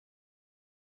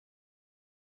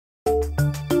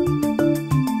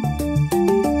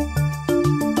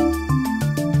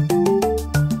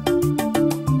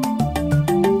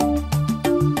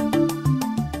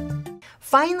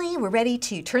we're ready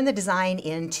to turn the design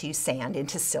into sand,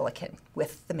 into silicon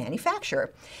with the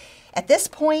manufacturer. At this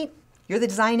point, you're the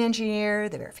design engineer,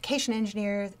 the verification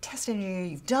engineer, the test engineer,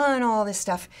 you've done all this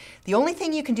stuff. The only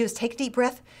thing you can do is take a deep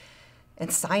breath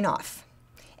and sign off.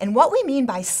 And what we mean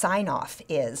by sign off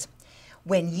is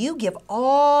when you give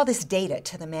all this data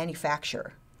to the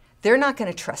manufacturer, they're not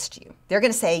going to trust you. They're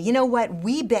going to say, you know what,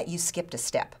 we bet you skipped a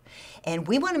step. And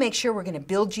we want to make sure we're going to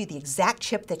build you the exact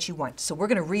chip that you want. So we're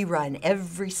going to rerun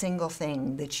every single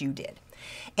thing that you did.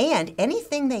 And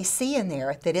anything they see in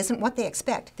there that isn't what they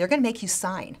expect, they're going to make you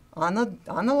sign on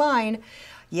the line.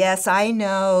 Yes, I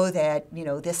know that,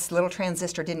 this little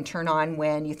transistor didn't turn on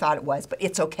when you thought it was, but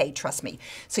it's okay, trust me.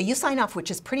 So you sign off,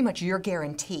 which is pretty much your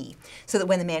guarantee, so that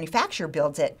when the manufacturer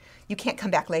builds it, you can't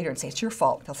come back later and say, it's your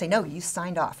fault. They'll say, no, you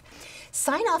signed off.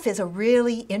 Sign off is a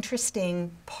really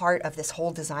interesting part of this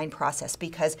whole design process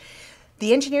because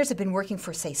the engineers have been working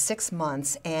for, say, 6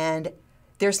 months, and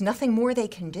there's nothing more they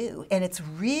can do, and it's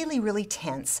really, really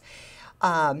tense.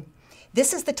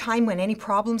 This is the time when any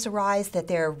problems arise that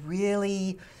they're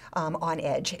really on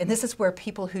edge. And this is where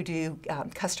people who do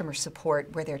customer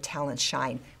support, where their talents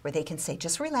shine, where they can say,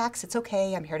 just relax, it's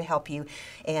okay, I'm here to help you.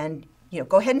 And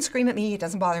go ahead and scream at me, it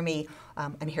doesn't bother me,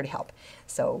 I'm here to help.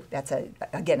 So that's,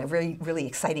 again, a really, really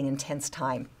exciting, intense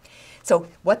time. So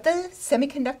what the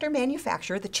semiconductor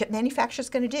manufacturer, the chip manufacturer is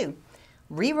going to do,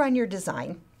 rerun your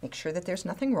design, make sure that there's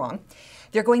nothing wrong.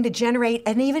 They're going to generate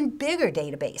an even bigger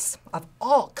database of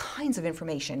all kinds of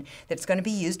information that's going to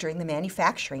be used during the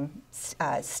manufacturing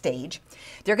stage.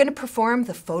 They're going to perform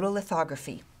the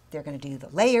photolithography. They're going to do the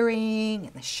layering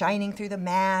and the shining through the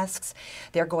masks.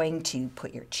 They're going to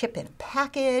put your chip in a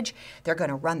package. They're going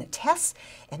to run the tests,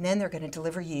 and then they're going to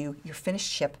deliver you your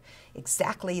finished chip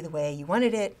exactly the way you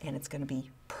wanted it, and it's going to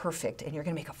be perfect, and you're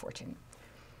going to make a fortune.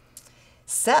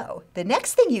 So the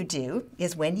next thing you do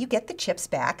is when you get the chips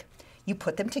back, you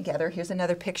put them together. Here's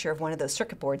another picture of one of those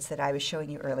circuit boards that I was showing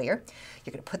you earlier.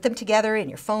 You're going to put them together in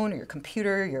your phone or your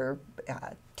computer, your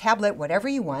tablet, whatever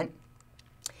you want.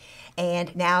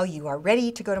 And now you are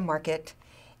ready to go to market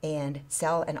and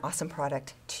sell an awesome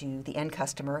product to the end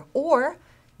customer, or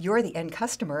you're the end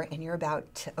customer and you're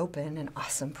about to open an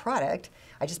awesome product.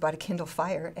 I just bought a Kindle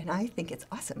Fire and I think it's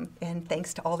awesome. And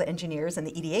thanks to all the engineers and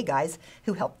the EDA guys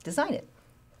who helped design it.